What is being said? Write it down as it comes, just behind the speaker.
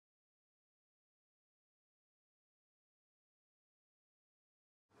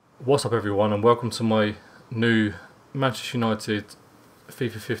What's up everyone, and welcome to my new Manchester United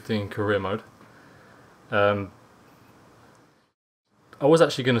FIFA 15 career mode. I was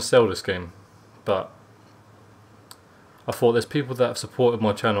actually going to sell this game, but I thought there's people that have supported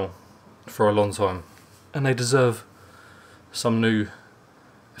my channel for a long time and they deserve some new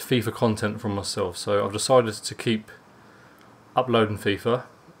FIFA content from myself, so I've decided to keep uploading FIFA.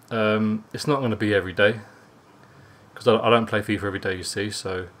 It's not going to be every day because I don't play FIFA every day, you see,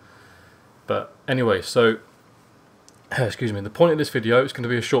 so. But anyway, so excuse me, the point of this video is going to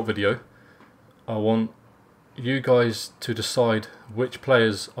be a short video. I want you guys to decide which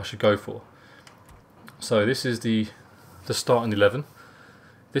players I should go for. So this is the starting 11.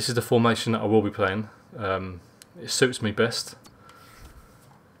 This is the formation that I will be playing. It suits me best.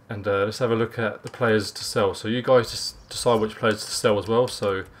 And let's have a look at the players to sell. So you guys just decide which players to sell as well.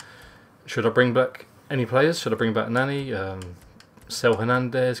 So should I bring back any players? Should I bring back Nani, sell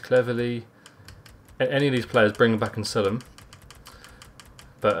Hernandez, Cleverly? Any of these players, bring them back and sell them.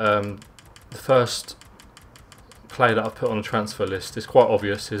 But the first player that I've put on the transfer list is quite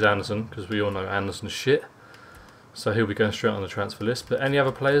obvious, is Anderson, because we all know Anderson's shit. So he'll be going straight on the transfer list. But any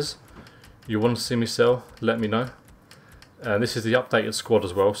other players you want to see me sell, let me know. This is the updated squad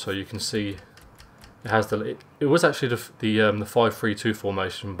as well, so you can see it has the. It was actually the 5-3-2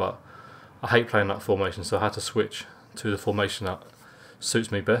 formation, but I hate playing that formation, so I had to switch to the formation that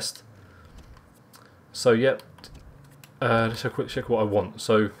suits me best. So yep, let's have a quick check what I want.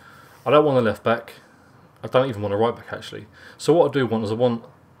 So I don't want a left back. I don't even want a right back actually. So what I do want is I want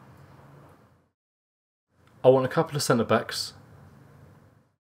a couple of centre backs,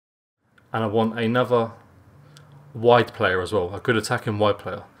 and I want another wide player as well, a good attacking wide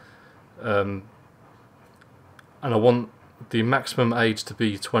player. And I want the maximum age to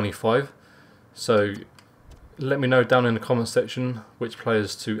be 25. So let me know down in the comment section which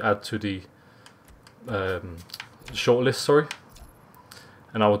players to add to the shortlist, sorry,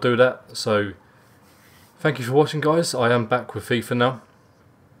 and I will do that. So thank you for watching, guys. I am back with FIFA now.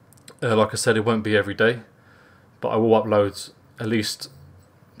 Like I said, it won't be every day, but I will upload at least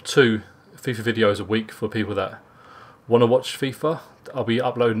 2 FIFA videos a week for people that want to watch FIFA. I'll be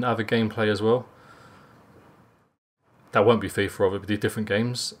uploading other gameplay as well. That won't be FIFA, it'll be different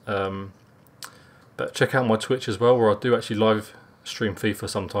games. But check out my Twitch as well, where I do actually live stream FIFA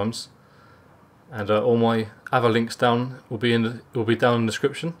sometimes. And all my other links down will be down in the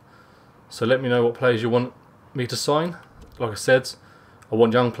description. So let me know what players you want me to sign. Like I said, I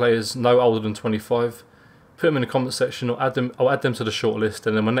want young players no older than 25. Put them in the comment section, or I'll add them to the shortlist,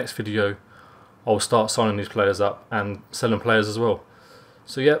 and then my next video I'll start signing these players up and selling players as well.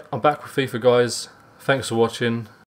 So yeah, I'm back with FIFA, guys. Thanks for watching.